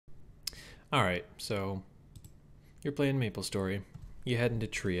Alright, so you're playing Maplestory, you head into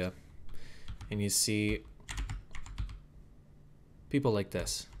Tria, and you see people like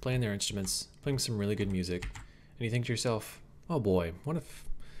this, playing their instruments, playing some really good music, and you think to yourself, oh boy, what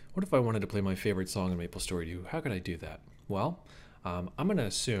if I wanted to play my favorite song in Maplestory too? How could I do that? Well, I'm going to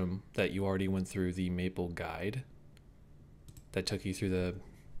assume that you already went through the Maple guide that took you through the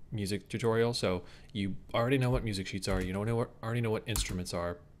music tutorial, so you already know what music sheets are, already know what instruments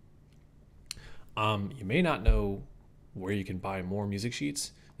are. You may not know where you can buy more music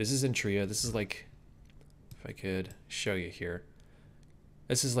sheets. This is in Tria. This is like, if I could show you here,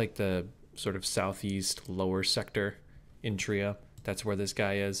 this is like the sort of southeast lower sector in Tria. That's where this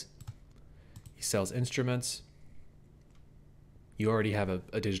guy is. He sells instruments. You already have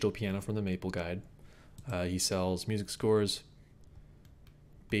a digital piano from the Maple guide. He sells music scores,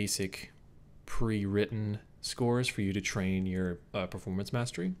 basic pre-written scores for you to train your performance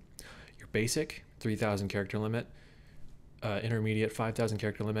mastery. Your basic 3,000 character limit, intermediate 5,000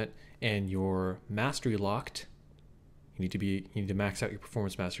 character limit, and your mastery locked. You need to max out your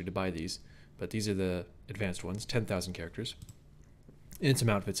performance mastery to buy these, but these are the advanced ones, 10,000 characters, and some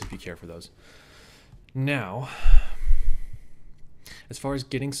outfits if you care for those. Now, as far as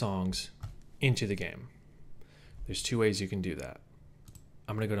getting songs into the game, there's two ways you can do that.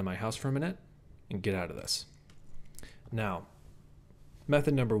 I'm going to go to my house for a minute and get out of this. Now,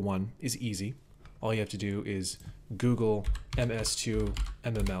 method number one is easy. All you have to do is Google MS2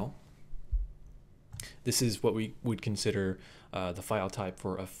 MML. This is what we would consider the file type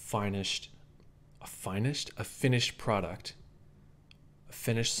for a finished product, a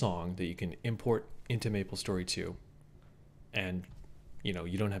finished song that you can import into Maplestory 2, and you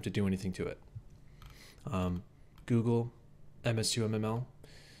don't have to do anything to it. Google MS2 MML.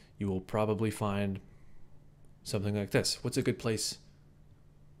 You will probably find something like this. What's a good place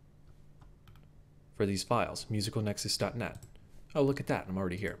for these files? musicalnexus.net. Oh, look at that. I'm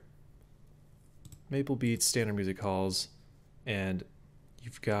already here. Maple beats, standard music halls, and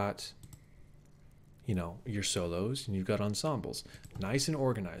you've got, your solos, and you've got ensembles. Nice and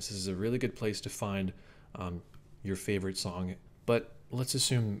organized. This is a really good place to find your favorite song, but let's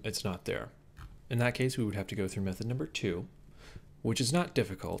assume it's not there. In that case, we would have to go through method number 2, which is not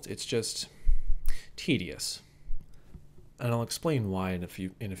difficult. It's just tedious. And I'll explain why in a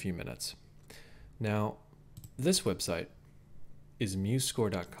few minutes. Now, this website is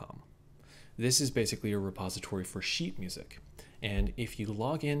musescore.com. This is basically a repository for sheet music. And if you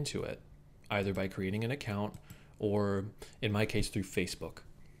log into it, either by creating an account or, in my case, through Facebook,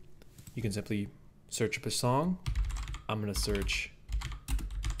 you can simply search up a song. I'm going to search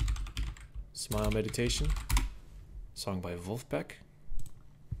Smile Meditation, song by Wolfbeck.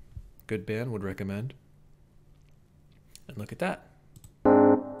 Good band, would recommend. And look at that.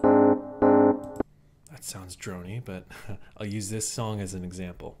 That sounds drony, but I'll use this song as an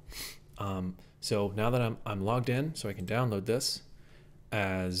example. So now that I'm logged in, so I can download this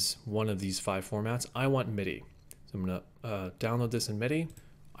as one of these 5 formats, I want MIDI. So I'm going to download this in MIDI.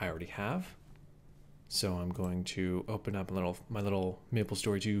 I already have. So I'm going to open up my little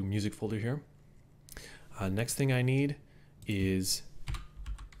Maplestory 2 music folder here. Next thing I need is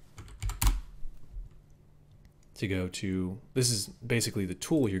to go to, this is basically the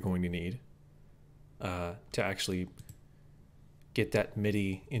tool you're going to need to actually get that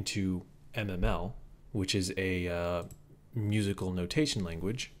MIDI into MML, which is a musical notation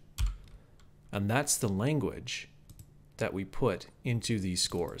language. And that's the language that we put into these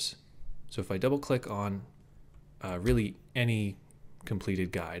scores. So if I double click on really any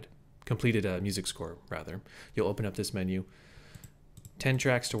completed music score rather, you'll open up this menu, 10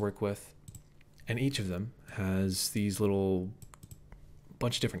 tracks to work with, and each of them has these little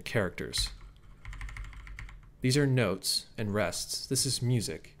bunch of different characters. These are notes and rests. This is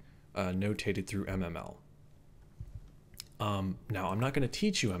music notated through MML. Now, I'm not going to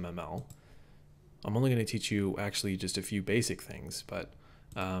teach you MML. I'm only going to teach you actually just a few basic things, but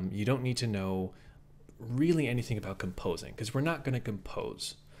you don't need to know really anything about composing, because we're not going to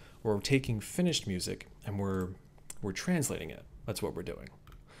compose. We're taking finished music and we're translating it. That's what we're doing.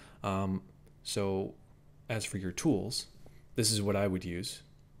 So as for your tools, this is what I would use,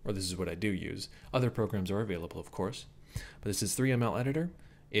 or this is what I do use. Other programs are available, of course, but this is 3ML Editor.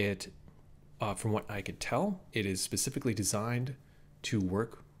 It, from what I could tell, it is specifically designed to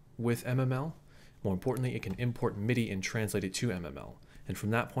work with MML. More importantly, it can import MIDI and translate it to MML. And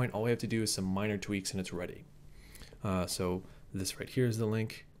from that point, all we have to do is some minor tweaks and it's ready. So this right here is the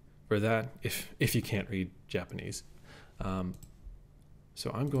link for that, if you can't read Japanese.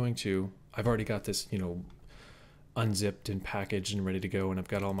 So I've already got this, unzipped and packaged and ready to go, and I've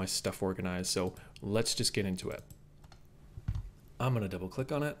got all my stuff organized. So let's just get into it. I'm going to double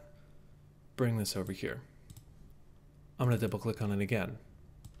click on it, bring this over here. I'm going to double click on it again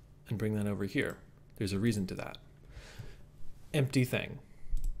and bring that over here. There's a reason to that. Empty thing.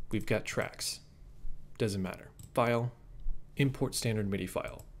 We've got tracks. Doesn't matter. File, import standard MIDI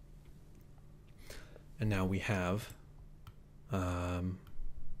file. And now we have, I'm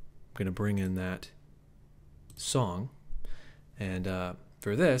going to bring in that song. And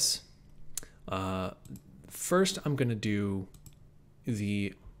for this, first I'm going to do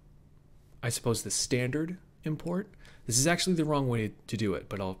I suppose the standard import. This is actually the wrong way to do it,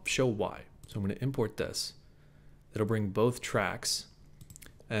 but I'll show why. So I'm going to import this. It'll bring both tracks,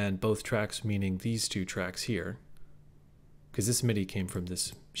 and both tracks meaning these two tracks here, because this MIDI came from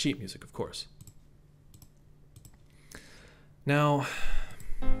this sheet music, of course. Now,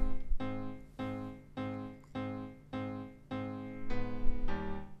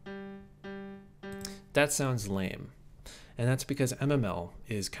 that sounds lame, and that's because MML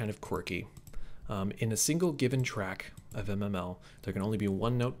is kind of quirky. In a single given track of MML, there can only be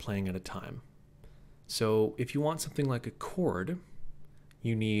one note playing at a time. So if you want something like a chord,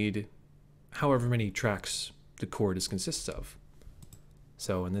 you need however many tracks the chord consists of.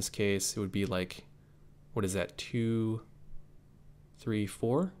 So in this case, it would be like, what is that, 2, 3,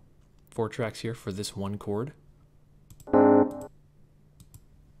 4? 4 tracks here for this one chord.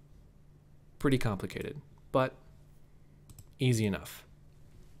 Pretty complicated, but easy enough.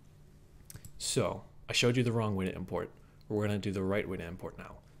 So I showed you the wrong way to import. We're going to do the right way to import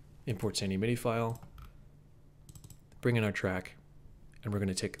now. Import standard MIDI file, bring in our track, and we're going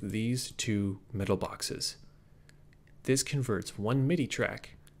to take these two middle boxes. This converts one MIDI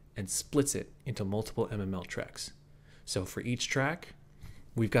track and splits it into multiple MML tracks. So for each track,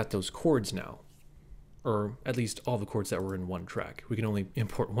 we've got those chords now, or at least all the chords that were in one track. We can only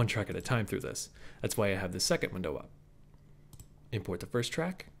import one track at a time through this. That's why I have the second window up. Import the first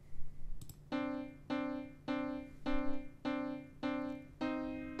track.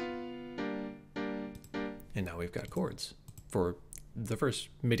 And now we've got chords for the first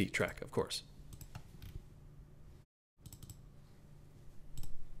MIDI track, of course.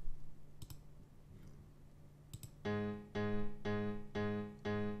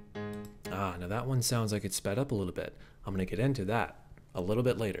 Now that one sounds like it's sped up a little bit. I'm going to get into that a little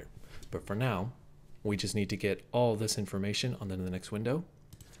bit later. But for now, we just need to get all this information onto the next window.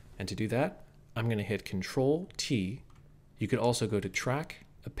 And to do that, I'm going to hit Control T. You could also go to Track,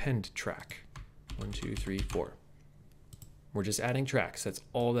 Append Track. 1, 2, 3, 4. We're just adding tracks. That's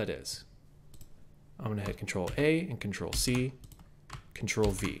all that is. I'm going to hit Control A and Control C,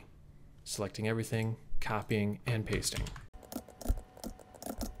 Control V, selecting everything, copying, and pasting.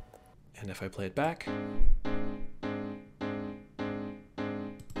 And if I play it back,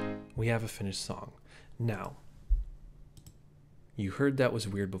 we have a finished song. Now, you heard that was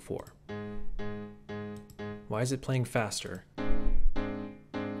weird before. Why is it playing faster,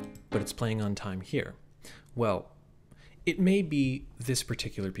 but it's playing on time here? Well, it may be this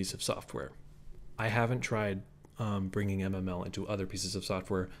particular piece of software. I haven't tried bringing MML into other pieces of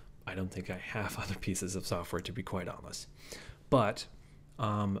software. I don't think I have other pieces of software, to be quite honest. But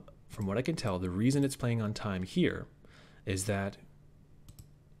from what I can tell, the reason it's playing on time here is that,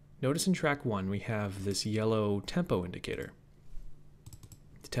 notice in track 1, we have this yellow tempo indicator.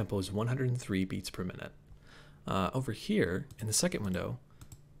 The tempo is 103 beats per minute. Over here in the second window,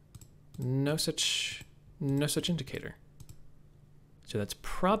 no such indicator. So that's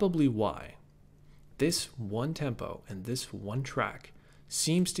probably why this one tempo and this one track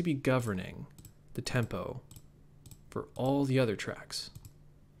seems to be governing the tempo for all the other tracks.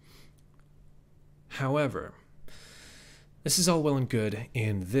 However, this is all well and good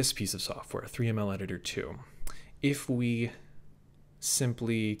in this piece of software, 3ML Editor 2. If we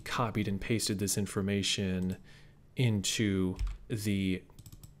simply copied and pasted this information into the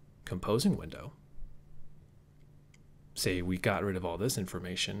composing window, say we got rid of all this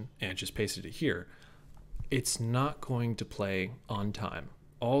information and just pasted it here, it's not going to play on time.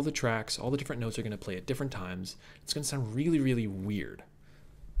 All the tracks, all the different notes are going to play at different times. It's going to sound really, really weird.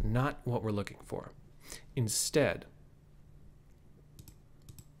 Not what we're looking for. Instead,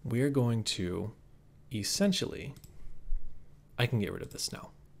 we're going to essentially, I can get rid of this now.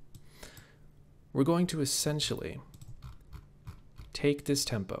 We're going to essentially take this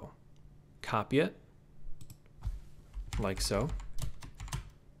tempo, copy it, like so,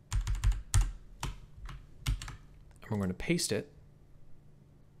 and we're going to paste it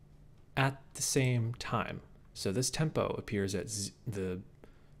at the same time. So this tempo appears at the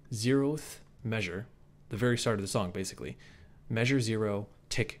 0th measure the very start of the song, basically. Measure 0,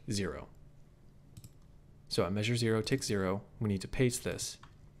 tick 0. So at measure 0, tick 0, we need to paste this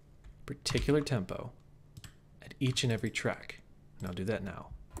particular tempo at each and every track. And I'll do that now.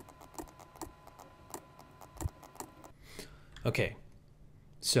 Okay,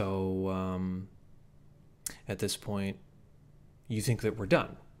 so at this point, you think that we're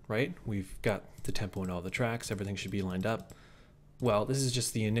done, right? We've got the tempo in all the tracks, everything should be lined up. Well, this is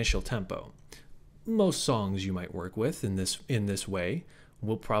just the initial tempo. Most songs you might work with in this way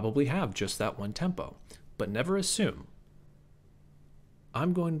will probably have just that one tempo, but never assume.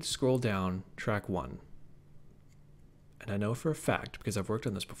 I'm going to scroll down track 1, and I know for a fact, because I've worked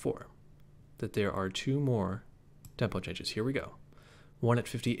on this before, that there are 2 more tempo changes. Here we go. One at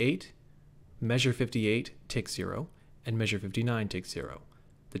 58, measure 58, tick 0, and measure 59, tick 0.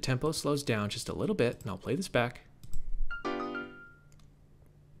 The tempo slows down just a little bit, and I'll play this back.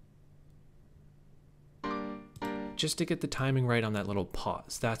 Just to get the timing right on that little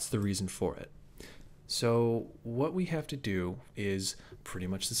pause. That's the reason for it. So what we have to do is pretty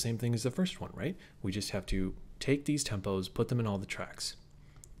much the same thing as the first one, right? We just have to take these tempos, put them in all the tracks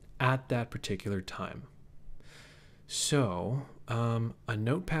at that particular time. So a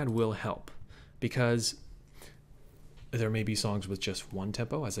notepad will help, because there may be songs with just one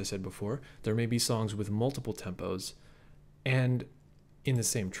tempo, as I said before. There may be songs with multiple tempos, and in the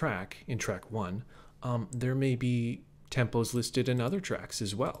same track, in track 1, there may be tempos listed in other tracks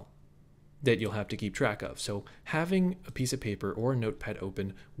as well that you'll have to keep track of. So having a piece of paper or a notepad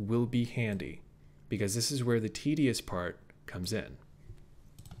open will be handy, because this is where the tedious part comes in.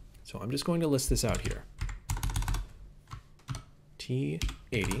 So I'm just going to list this out here.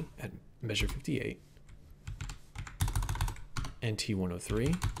 T80 at measure 58, and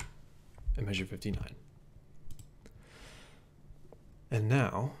T103 at measure 59. And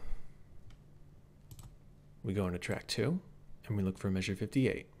now we go into track 2 and we look for measure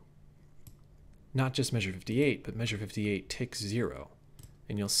 58. Not just measure 58, but measure 58 tick 0.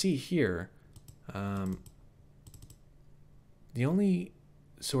 And you'll see here, the only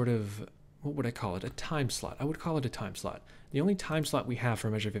sort of, what would I call it? A time slot. I would call it a time slot. The only time slot we have for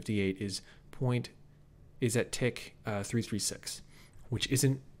measure 58 is at tick 336, which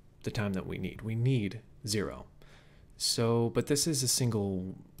isn't the time that we need. We need 0. So, but this is a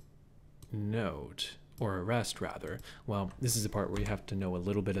single note, or a rest rather. Well, this is the part where you have to know a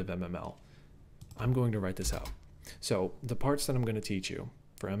little bit of MML. I'm going to write this out. So the parts that I'm going to teach you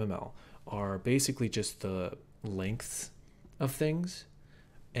for MML are basically just the lengths of things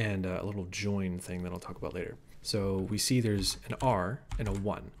and a little join thing that I'll talk about later. So we see there's an R and a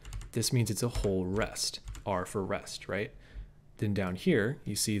 1. This means it's a whole rest. R for rest, right? Then down here,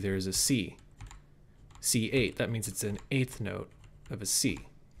 you see there's a C. C8, that means it's an 8th note of a C.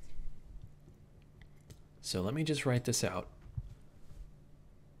 So let me just write this out.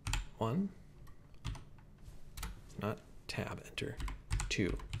 1, not tab, enter.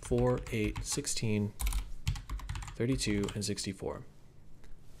 2, 4, 8, 16, 32, and 64.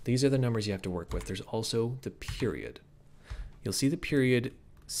 These are the numbers you have to work with. There's also the period. You'll see the period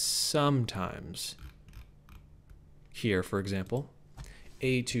sometimes here, for example,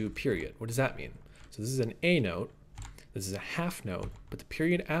 A2 period. What does that mean? So this is an A note, this is a half note, but the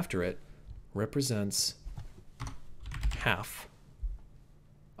period after it represents half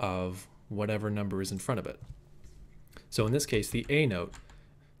of whatever number is in front of it. So in this case, the A note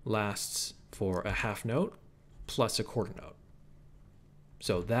lasts for a half note plus a quarter note.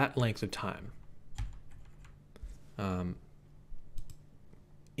 So that length of time. In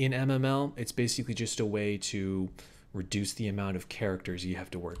MML, it's basically just a way to reduce the amount of characters you have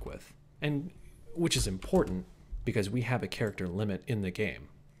to work with, and which is important because we have a character limit in the game.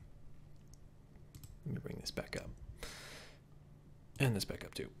 Let me bring this back up. And this back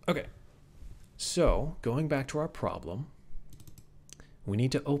up too. Okay. So going back to our problem, we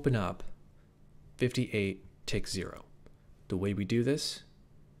need to open up 58 tick 0. The way we do this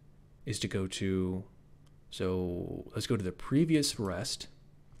is to go to, so let's go to the previous rest,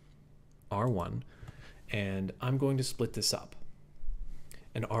 R1, and I'm going to split this up.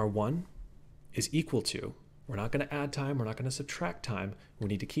 And R1 is equal to, we're not going to add time, we're not going to subtract time, we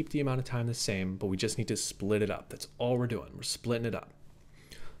need to keep the amount of time the same, but we just need to split it up. That's all we're doing, we're splitting it up.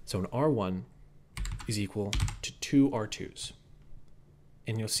 So an R1 is equal to 2 R2s.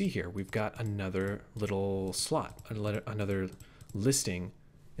 And you'll see here, we've got another little slot, another listing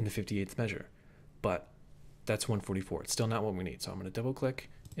in the 58th measure, but that's 144. It's still not what we need. So I'm going to double click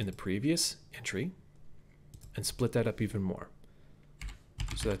in the previous entry and split that up even more.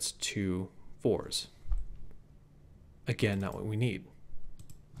 So that's 2 4s. Again, not what we need.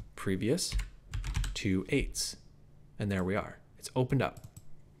 Previous, 2 8ths. And there we are. It's opened up.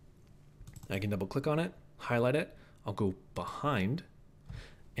 I can double click on it, highlight it. I'll go behind,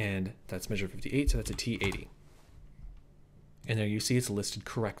 and that's measure 58, so that's a T80. And there you see it's listed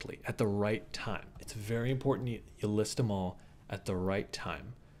correctly at the right time. It's very important you list them all at the right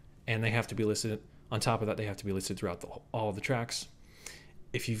time. And they have to be listed, on top of that, they have to be listed throughout all the tracks.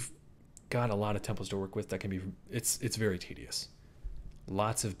 If you've got a lot of tempos to work with, that can be, it's very tedious.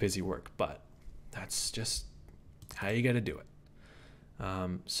 Lots of busy work, but that's just how you got to do it.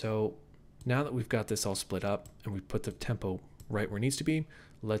 So now that we've got this all split up and we've put the tempo right where it needs to be,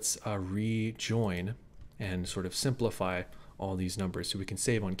 let's rejoin and sort of simplify all these numbers so we can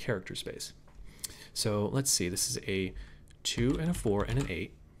save on character space. So let's see, this is a 2 and a 4 and an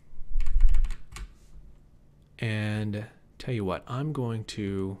 8. And tell you what, I'm going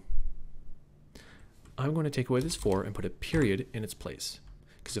to take away this 4 and put a period in its place,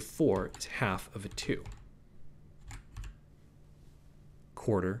 because a 4 is half of a 2.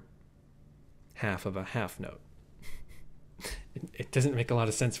 Quarter, half of a half note. It doesn't make a lot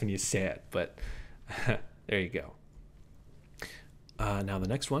of sense when you say it, but there you go. Now the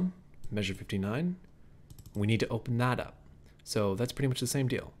next one, measure 59, we need to open that up. So that's pretty much the same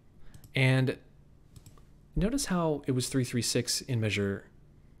deal. And notice how it was 336 in measure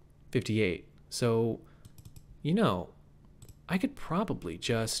 58. So, you know, I could probably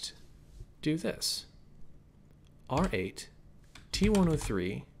just do this. R8,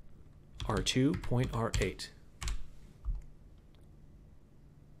 T103, R2.R8.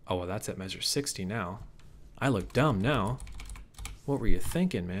 Oh, well, that's at measure 60 now. I look dumb now. What were you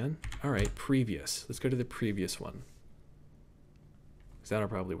thinking, man? All right, previous. Let's go to the previous one, because that'll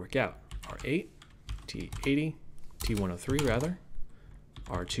probably work out. R8, T80, T103 rather,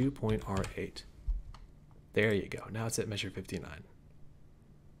 R2.R8. There you go. Now it's at measure 59.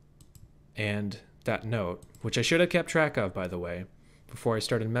 And that note, which I should have kept track of, by the way, before I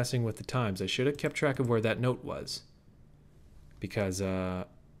started messing with the times, I should have kept track of where that note was. Because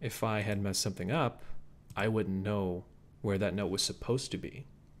if I had messed something up, I wouldn't know where that note was supposed to be.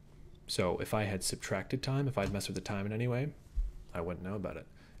 So if I had subtracted time, if I'd messed with the time in any way, I wouldn't know about it.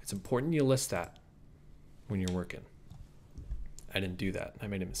 It's important you list that when you're working. I didn't do that. I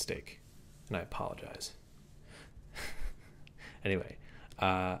made a mistake, and I apologize. Anyway,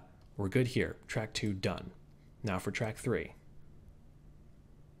 we're good here. Track 2 done. Now for track 3.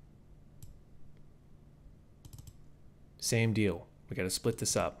 Same deal. We got to split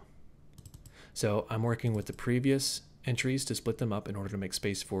this up. So I'm working with the previous entries to split them up in order to make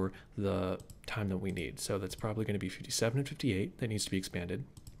space for the time that we need. So that's probably going to be 57 and 58 that needs to be expanded.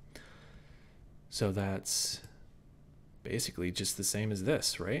 So that's basically just the same as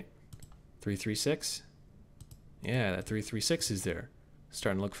this, right? 336. Yeah, that 336 is there.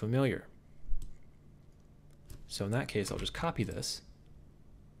 Starting to look familiar. So in that case, I'll just copy this,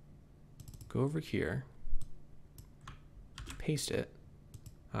 go over here, paste it.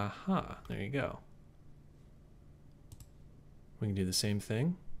 Aha, there you go. We can do the same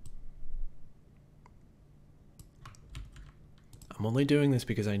thing. I'm only doing this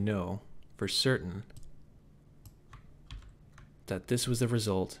because I know for certain that this was the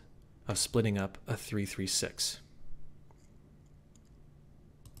result of splitting up a 336.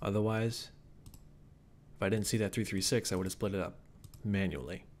 Otherwise, if I didn't see that 336, I would have split it up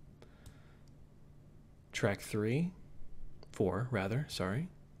manually. Track 4 rather, sorry.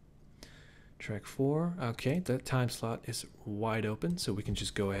 Track 4, okay, that time slot is wide open, so we can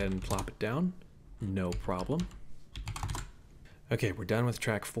just go ahead and plop it down. No problem. Okay, we're done with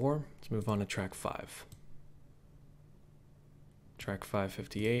track 4. Let's move on to track 5. Track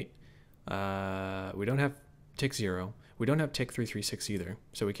 558. We don't have tick 0. We don't have tick 336 either,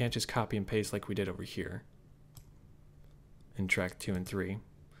 so we can't just copy and paste like we did over here in track 2 and 3. We're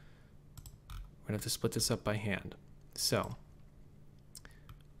gonna have to split this up by hand. So,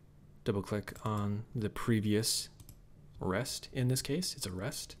 double click on the previous rest. In this case, it's a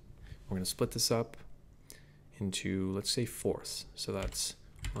rest. We're gonna split this up into, let's say, fourths. So that's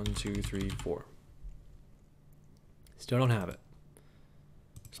 1, 2, 3, 4. Still don't have it.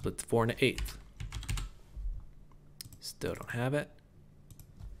 Split the 4 into 8th. Still don't have it.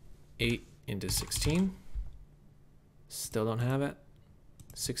 8 into 16. Still don't have it.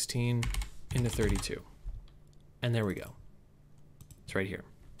 16 into 32. And there we go. It's right here.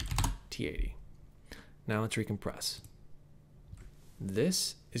 T80. Now let's recompress.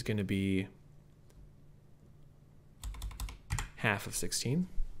 This is going to be half of 16.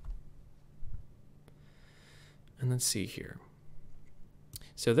 And let's see here.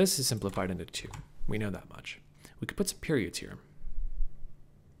 So this is simplified into 2. We know that much. We could put some periods here.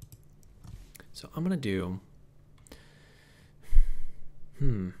 So I'm going to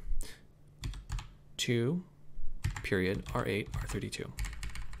do 2 period R8 R32.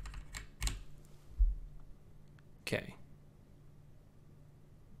 Okay.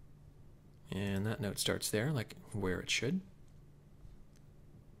 And that note starts there, like where it should.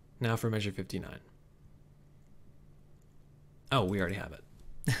 Now for measure 59. Oh, we already have it.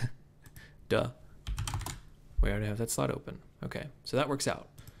 Duh. We already have that slot open. Okay, so that works out.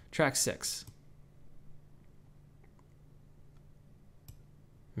 Track 6.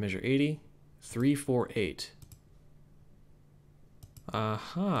 Measure 80, 3, 4, 8.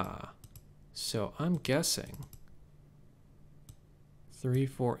 Aha. So I'm guessing 3,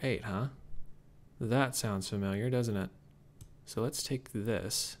 4, 8, huh? That sounds familiar, doesn't it? So let's take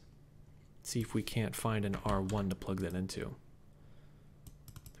this, see if we can't find an R1 to plug that into.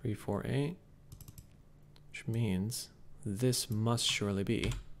 3, 4, 8, which means this must surely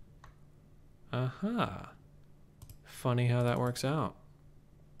be. Aha. Funny how that works out.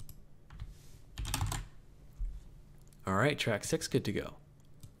 All right, track 6, good to go.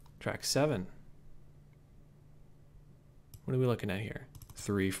 Track 7. What are we looking at here?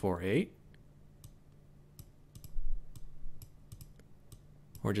 3, 4, 8.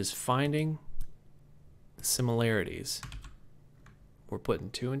 We're just finding the similarities. We're putting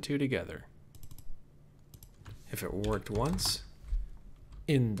 2 and 2 together. If it worked once,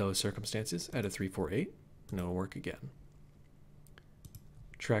 in those circumstances, at a 3, 4, 8, and it'll work again.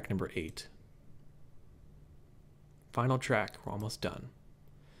 Track number 8. Final track, we're almost done.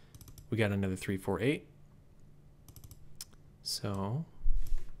 We got another 3, 4, 8. So,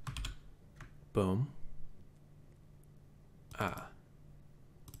 boom. Ah.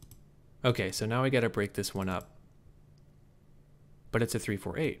 Okay, so now we got to break this one up. But it's a 3,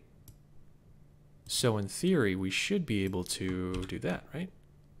 4, 8. So in theory, we should be able to do that, right?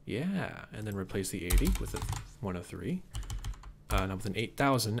 Yeah, and then replace the 80 with a 103. Now with an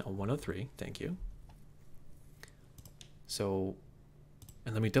 8000, a 103, thank you. So,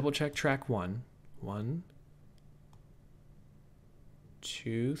 and let me double check track 1. 1,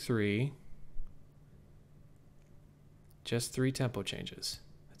 2, 3. Just 3 tempo changes.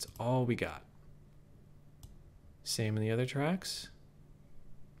 That's all we got. Same in the other tracks.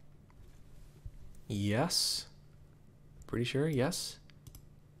 Yes. Pretty sure, yes.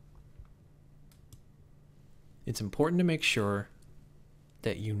 It's important to make sure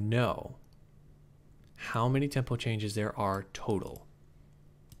that you know how many tempo changes there are total,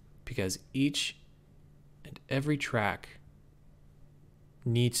 because each and every track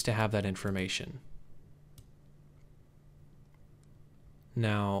needs to have that information.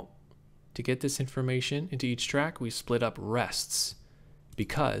 Now, to get this information into each track, we split up rests,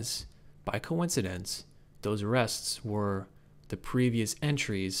 because by coincidence, those rests were the previous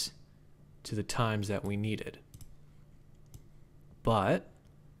entries to the times that we needed. But,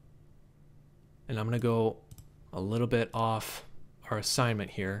 and I'm going to go a little bit off our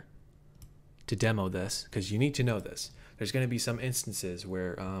assignment here to demo this, because you need to know this. There's going to be some instances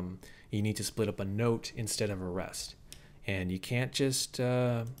where you need to split up a note instead of a rest. And you can't just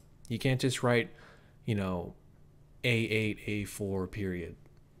write, you know, A8, A4 period,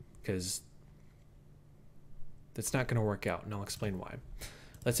 because that's not going to work out, and I'll explain why.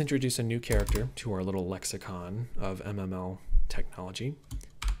 Let's introduce a new character to our little lexicon of MML technology,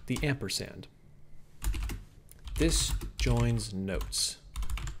 the ampersand. This joins notes.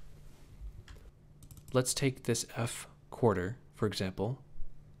 Let's take this F quarter, for example.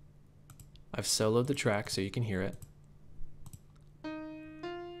 I've soloed the track so you can hear it.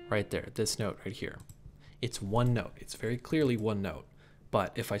 Right there, this note right here. It's one note. It's very clearly one note.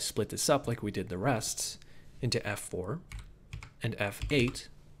 But if I split this up like we did the rests into F4 and F8,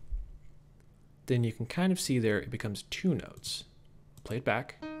 then you can kind of see there it becomes 2 notes. Play it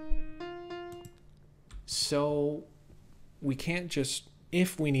back. So we can't just,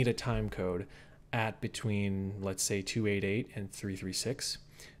 if we need a time code at between, let's say, 288 and 336,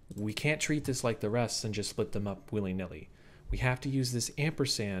 we can't treat this like the rests and just split them up willy-nilly. We have to use this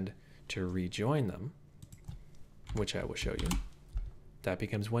ampersand to rejoin them, which I will show you. That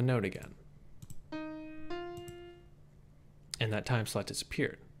becomes one note again. And that time slot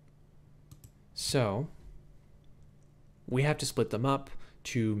disappeared. So we have to split them up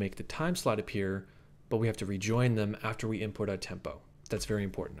to make the time slot appear, but we have to rejoin them after we input a tempo. That's very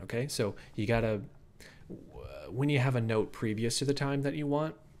important, okay? So you gotta, when you have a note previous to the time that you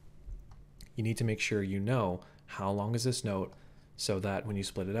want, you need to make sure you know how long is this note, so that when you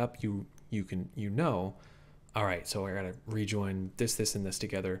split it up, you know, all right, so I gotta rejoin this, this, and this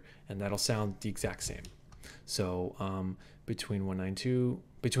together, and that'll sound the exact same. So between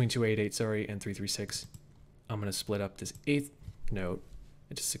 288, sorry, and 336, I'm going to split up this 8th note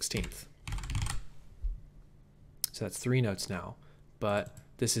into 16th. So that's 3 notes now, but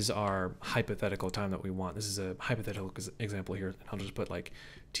this is our hypothetical time that we want. This is a hypothetical example here. I'll just put like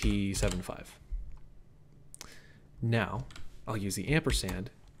T75. Now I'll use the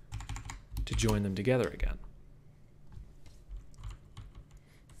ampersand to join them together again.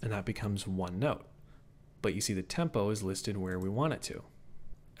 And that becomes 1 note. But you see the tempo is listed where we want it to.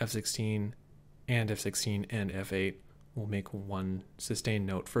 F16 and F16 and F8 will make 1 sustained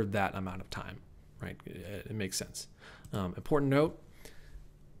note for that amount of time, right? It makes sense. Important note,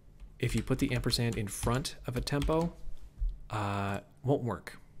 if you put the ampersand in front of a tempo, won't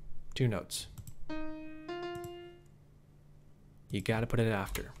work. 2 notes. You got to put it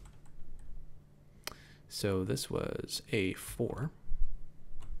after. So this was A4.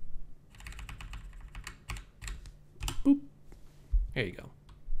 Boop. There you go.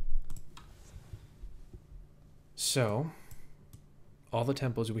 So all the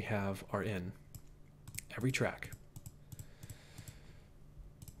tempos we have are in every track.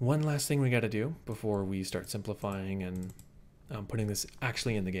 One last thing we got to do before we start simplifying and putting this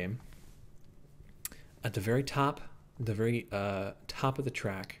actually in the game. At the very top of the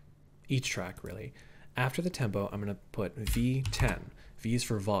track, each track really, after the tempo, I'm going to put V10. V is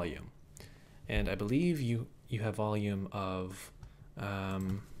for volume. And I believe you have volume of,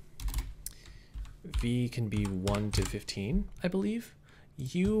 V can be 1 to 15, I believe.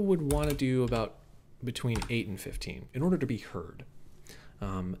 You would want to do about between 8 and 15 in order to be heard.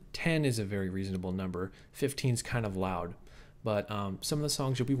 10 is a very reasonable number. 15 is kind of loud, but some of the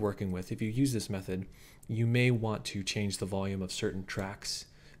songs you'll be working with, if you use this method, you may want to change the volume of certain tracks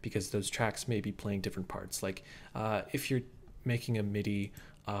because those tracks may be playing different parts. Like if you're making a MIDI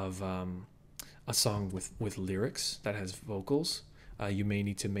of a song with lyrics that has vocals, you may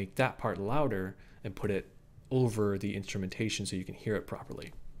need to make that part louder and put it over the instrumentation so you can hear it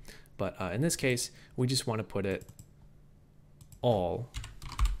properly. But in this case, we just want to put it all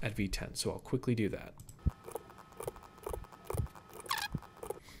at V10. So I'll quickly do that.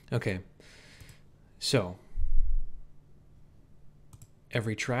 Okay, so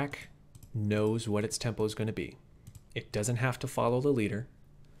every track knows what its tempo is going to be. It doesn't have to follow the leader.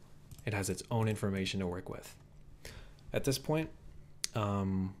 It has its own information to work with. At this point,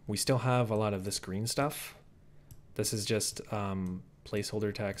 we still have a lot of this green stuff. This is just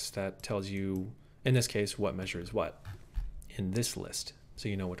placeholder text that tells you, in this case, what measures what in this list, so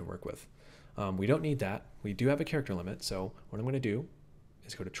you know what to work with. We don't need that. We do have a character limit, so what I'm going to do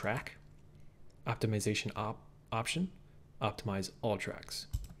is go to Track, Optimization Option, Optimize All Tracks.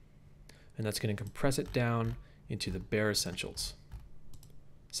 And that's going to compress it down into the bare essentials.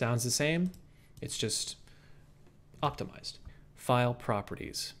 Sounds the same, it's just optimized. File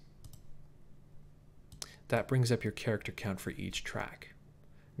Properties. That brings up your character count for each track.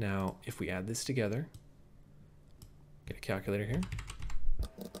 Now, if we add this together, get a calculator here.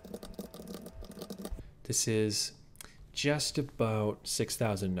 This is just about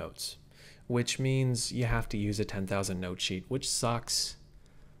 6,000 notes, which means you have to use a 10,000 note sheet, which sucks.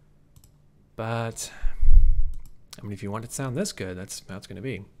 But I mean, if you want it to sound this good, that's how it's going to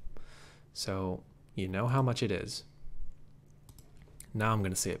be. So you know how much it is. Now I'm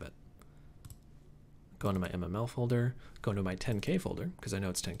going to save it. Go into my MML folder, go into my 10K folder, because I know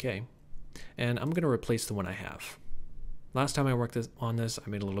it's 10K, and I'm going to replace the one I have. Last time I worked on this, I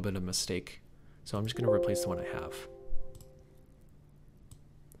made a little bit of a mistake, so I'm just going to replace the one I have.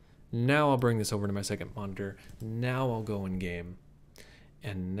 Now I'll bring this over to my second monitor. Now I'll go in game,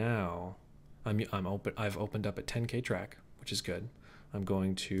 and now I've opened up a 10K track, which is good. I'm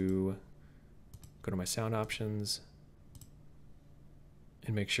going to go to my sound options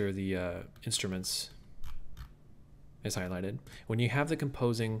and make sure the instruments is highlighted. When you have the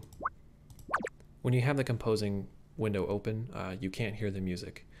composing window open, you can't hear the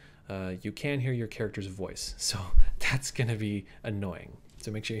music. You can hear your character's voice, so that's gonna be annoying.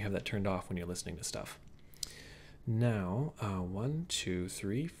 So make sure you have that turned off when you're listening to stuff. Now, 1, 2,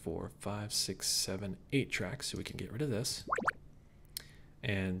 3, 4, 5, 6, 7, 8 tracks, so we can get rid of this.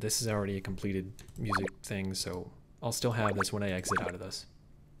 And this is already a completed music thing, so I'll still have this when I exit out of this.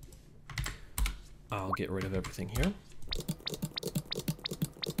 I'll get rid of everything here.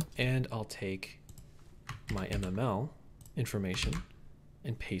 And I'll take my MML information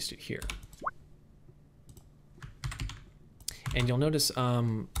and paste it here. And you'll notice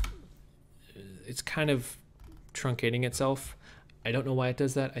it's kind of truncating itself. I don't know why it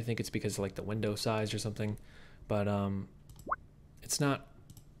does that. I think it's because of like the window size or something, but it's not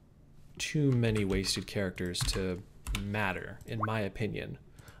too many wasted characters to matter, in my opinion.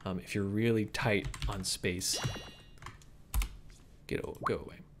 If you're really tight on space, go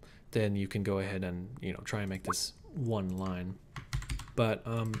away. Then you can go ahead and, you know, try and make this one line. But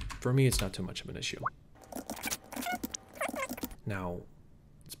for me, it's not too much of an issue. Now,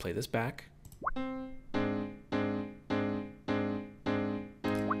 let's play this back.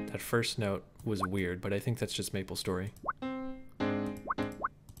 That first note was weird, but I think that's just Maplestory.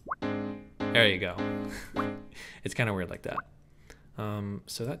 There you go. It's kind of weird like that.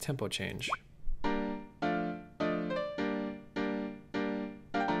 So that tempo change.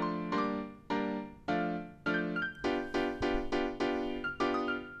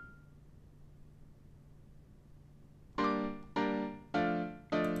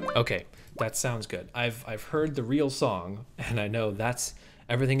 Okay, that sounds good. I've heard the real song, and I know that's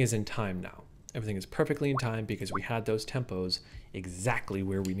everything is in time now. Everything is perfectly in time because we had those tempos exactly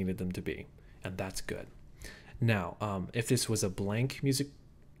where we needed them to be, and that's good. Now, if this was a blank music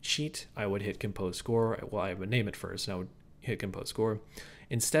sheet, I would hit compose score. Well, I would name it first, and I would hit compose score.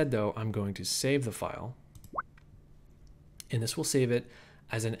 Instead, though, I'm going to save the file, and this will save it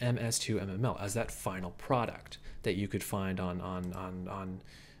as an MS2 MML, as that final product that you could find on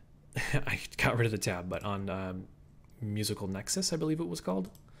I got rid of the tab, but on Musical Nexus, I believe it was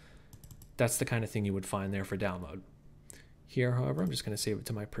called. That's the kind of thing you would find there for download. Here, however, I'm just going to save it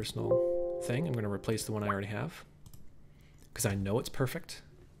to my personal thing. I'm going to replace the one I already have because I know it's perfect.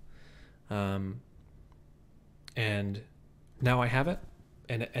 And now I have it.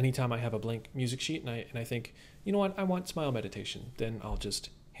 And anytime I have a blank music sheet and I think, you know what, I want Smile Meditation, then I'll just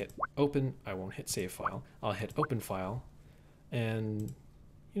hit open. I won't hit save file. I'll hit open file, and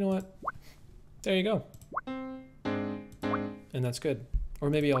you know what? There you go. And that's good. Or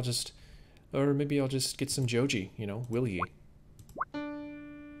maybe I'll just get some Joji, you know, will ye?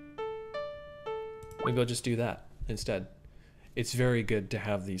 Maybe I'll just do that instead. It's very good to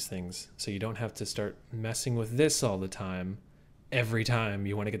have these things, so you don't have to start messing with this all the time, every time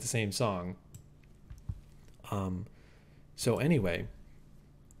you want to get the same song. So anyway,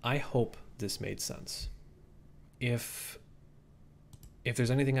 I hope this made sense. If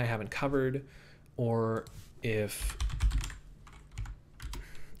there's anything I haven't covered, or if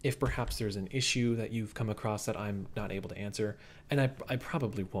perhaps there's an issue that you've come across that I'm not able to answer, and I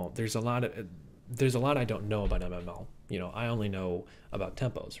probably won't. There's a lot I don't know about MML. You know, I only know about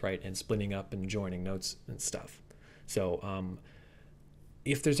tempos, right, and splitting up and joining notes and stuff. So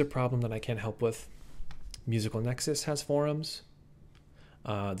if there's a problem that I can't help with, Musical Nexus has forums.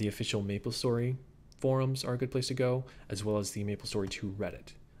 The official Maplestory forums are a good place to go, as well as the Maplestory 2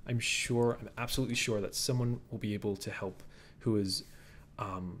 Reddit. I'm absolutely sure that someone will be able to help who is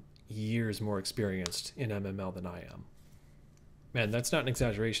years more experienced in MML than I am. Man, that's not an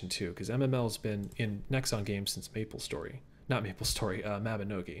exaggeration too, because MML's been in Nexon games since Maplestory. Not Maplestory,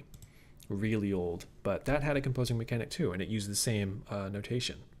 Mabinogi. Really old, but that had a composing mechanic too, and it used the same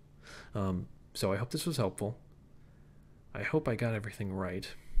notation. So I hope this was helpful. I hope I got everything right.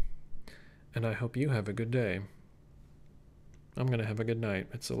 And I hope you have a good day. I'm going to have a good night.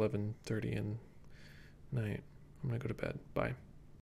 It's 11:30 at night. I'm going to go to bed. Bye.